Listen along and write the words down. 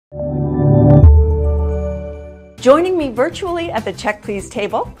Joining me virtually at the Check Please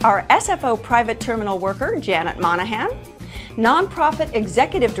table are SFO private terminal worker Janet Monahan, nonprofit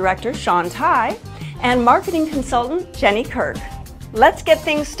executive director Shaun and marketing consultant Jenny Kirk. Let's get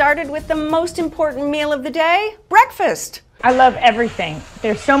things started with the most important meal of the day, breakfast. I love everything.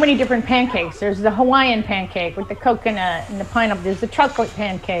 There's so many different pancakes. There's the Hawaiian pancake with the coconut and the pineapple. There's the chocolate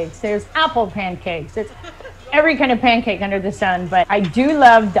pancakes. There's apple pancakes. There's every kind of pancake under the sun. But I do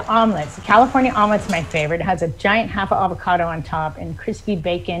love the omelets. The California omelet's my favorite. It has a giant half of avocado on top and crispy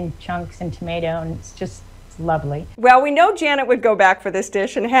bacon chunks and tomato, and it's lovely. Well, we know Janet would go back for this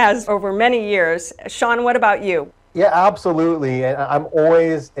dish and has over many years. Shaun, what about you? Yeah, absolutely. And I'm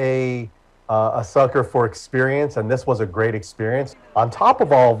always a sucker for experience, and this was a great experience. On top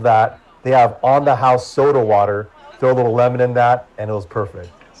of all of that, they have on-the-house soda water. Throw a little lemon in that, and it was perfect.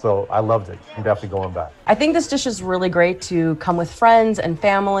 So I loved it. I'm definitely going back. I think this dish is really great to come with friends and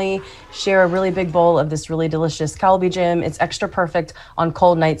family, share a really big bowl of this really delicious kalbi jim. It's extra perfect on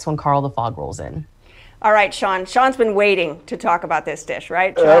cold nights when Carl the Fog rolls in. All right, Shaun. Shaun's been waiting to talk about this dish,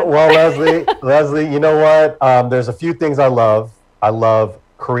 right, Shaun? Well, Leslie, you know what? There's a few things I love. I love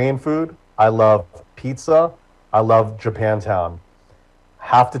Korean food. I love pizza. I love Japantown.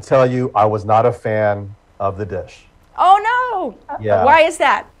 Have to tell you, I was not a fan of the dish. Oh, no. Yeah. Why is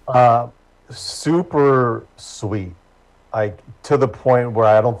that? Super sweet. Like, to the point where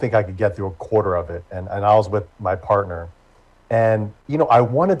I don't think I could get through a quarter of it. And I was with my partner. And, you know, I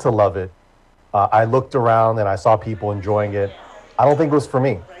wanted to love it. I looked around and I saw people enjoying it. I don't think it was for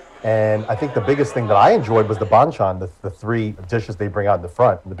me. And I think the biggest thing that I enjoyed was the banchan, the three dishes they bring out in the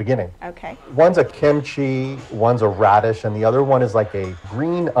front, in the beginning. Okay. One's a kimchi, one's a radish, and the other one is like a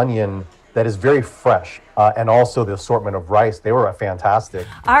green onion that is very fresh. And also the assortment of rice, they were fantastic.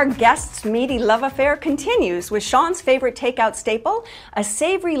 Our guest's meaty love affair continues with Shaun's favorite takeout staple, a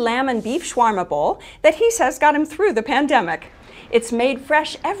savory lamb and beef shawarma bowl that he says got him through the pandemic. It's made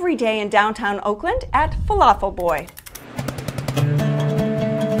fresh every day in downtown Oakland at Falafel Boy.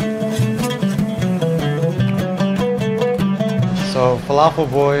 So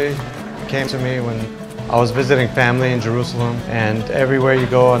Falafel Boy came to me when I was visiting family in Jerusalem, and everywhere you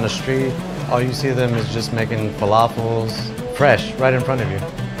go on the street, all you see them is just making falafels fresh right in front of you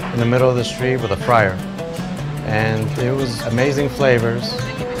in the middle of the street with a fryer. And it was amazing flavors,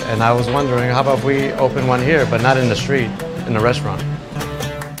 and I was wondering, how about we open one here, but not in the street, in the restaurant.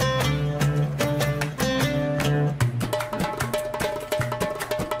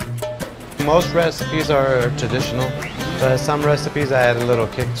 Most recipes are traditional, but some recipes I add a little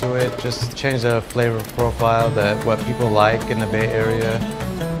kick to it, just change the flavor profile, what people like in the Bay Area.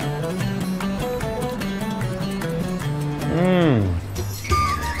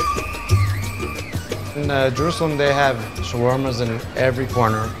 In Jerusalem, they have shawarmas in every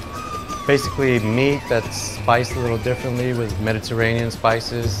corner. Basically meat that's spiced a little differently with Mediterranean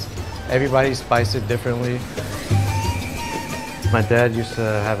spices. Everybody spiced it differently. My dad used to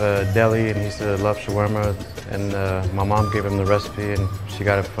have a deli and he used to love shawarma, and my mom gave him the recipe and she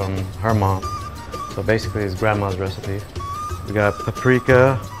got it from her mom. So basically it's grandma's recipe. We got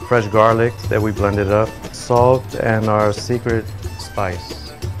paprika, fresh garlic that we blended up, salt, and our secret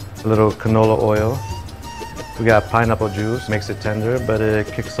spice, a little canola oil. We got pineapple juice, makes it tender, but it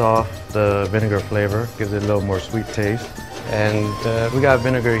kicks off the vinegar flavor, gives it a little more sweet taste. And we got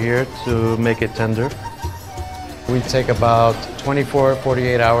vinegar here to make it tender. We take about 24,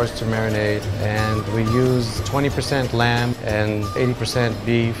 48 hours to marinate, and we use 20% lamb and 80%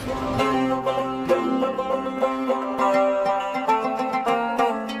 beef.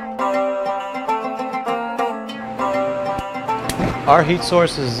 Our heat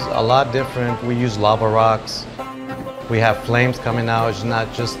source is a lot different. We use lava rocks. We have flames coming out. It's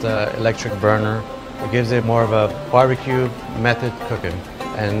not just an electric burner. It gives it more of a barbecue method cooking.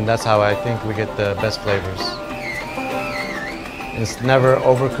 And that's how I think we get the best flavors. It's never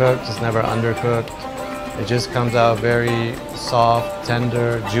overcooked, it's never undercooked. It just comes out very soft,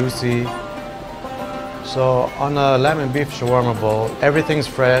 tender, juicy. So on a lamb and beef shawarma bowl, everything's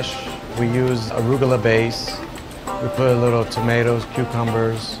fresh. We use arugula base. We put a little tomatoes,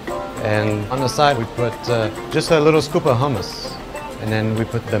 cucumbers, and on the side we put just a little scoop of hummus. And then we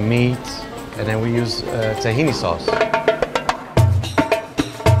put the meat, and then we use tahini sauce.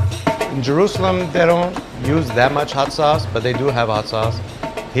 In Jerusalem, they don't use that much hot sauce, but they do have hot sauce.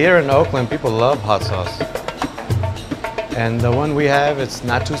 Here in Oakland, people love hot sauce. And the one we have, it's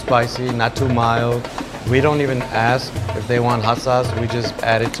not too spicy, not too mild. We don't even ask if they want hot sauce. We just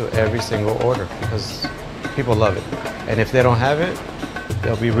add it to every single order because people love it. And if they don't have it,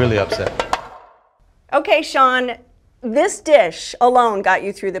 they'll be really upset. Okay, Shaun, This dish alone got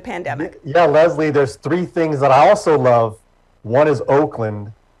you through the pandemic. Yeah, Leslie, there's three things that I also love. One is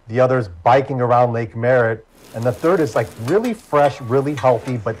Oakland, the other is biking around Lake Merritt, and the third is like really fresh, really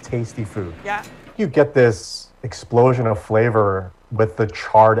healthy, but tasty food. Yeah. You get this explosion of flavor with the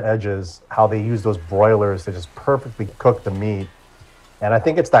charred edges, how they use those broilers to just perfectly cook the meat. And I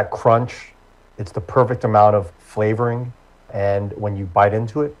think it's that crunch, it's the perfect amount of flavoring, and when you bite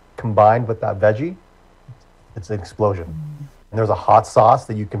into it, combined with that veggie, it's an explosion. And there's a hot sauce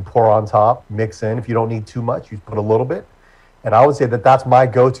that you can pour on top, mix in. If you don't need too much, you put a little bit. And I would say that that's my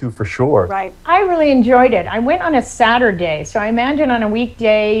go-to for sure. Right. I really enjoyed it. I went on a Saturday, so I imagine on a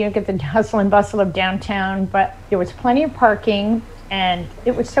weekday you get the hustle and bustle of downtown, but there was plenty of parking and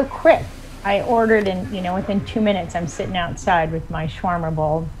it was so quick. I ordered and, within 2 minutes I'm sitting outside with my shawarma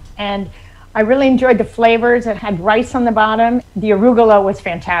bowl. And I really enjoyed the flavors. It had rice on the bottom. The arugula was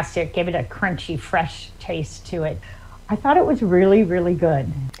fantastic, gave it a crunchy, fresh taste to it. I thought it was really, really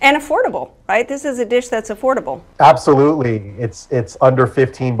good. And affordable, right? This is a dish that's affordable. Absolutely. It's under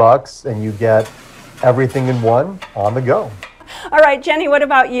 $15 and you get everything in one on the go. All right, Jenny, what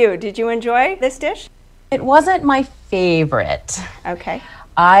about you? Did you enjoy this dish? It wasn't my favorite. Okay.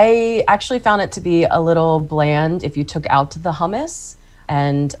 I actually found it to be a little bland if you took out the hummus.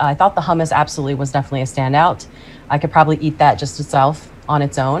 And I thought the hummus absolutely was definitely a standout. I could probably eat that just itself on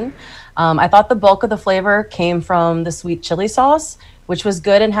its own. I thought the bulk of the flavor came from the sweet chili sauce, which was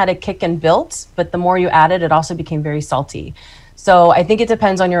good and had a kick and built, but the more you added, it also became very salty. So I think it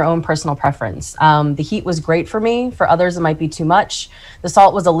depends on your own personal preference. The heat was great for me. For others, it might be too much. The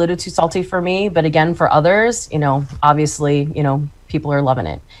salt was a little too salty for me, but again, for others, obviously, people are loving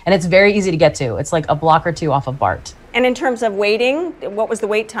it. And it's very easy to get to. It's like a block or two off of BART. And in terms of waiting, what was the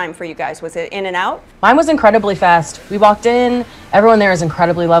wait time for you guys? Was it in and out? Mine was incredibly fast. We walked in, everyone there is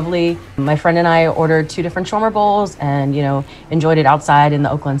incredibly lovely. My friend and I ordered 2 different shawarma bowls and, enjoyed it outside in the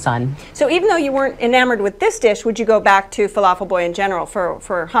Oakland sun. So even though you weren't enamored with this dish, would you go back to Falafel Boy in general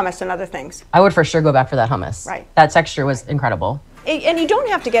for hummus and other things? I would for sure go back for that hummus. Right. That texture was incredible. And you don't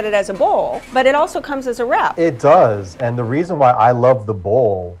have to get it as a bowl, but it also comes as a wrap. It does. And the reason why I love the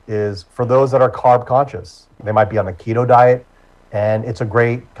bowl is for those that are carb conscious. They might be on a keto diet, and it's a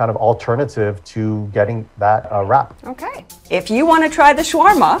great kind of alternative to getting that wrap. Okay. If you want to try the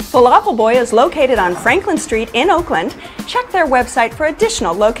shawarma, Falafel Boy is located on Franklin Street in Oakland. Check their website for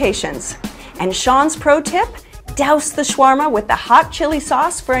additional locations. And Shaun's pro tip, douse the shawarma with the hot chili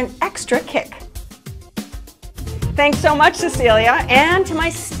sauce for an extra kick. Thanks so much, Cecilia, and to my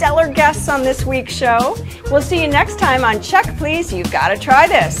stellar guests on this week's show. We'll see you next time on Check Please, You've Got to Try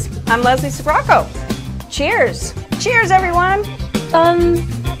This. I'm Leslie Sbrocco. Cheers. Cheers, everyone.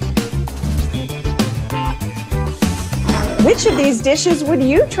 Which of these dishes would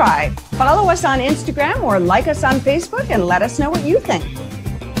you try? Follow us on Instagram or like us on Facebook and let us know what you think.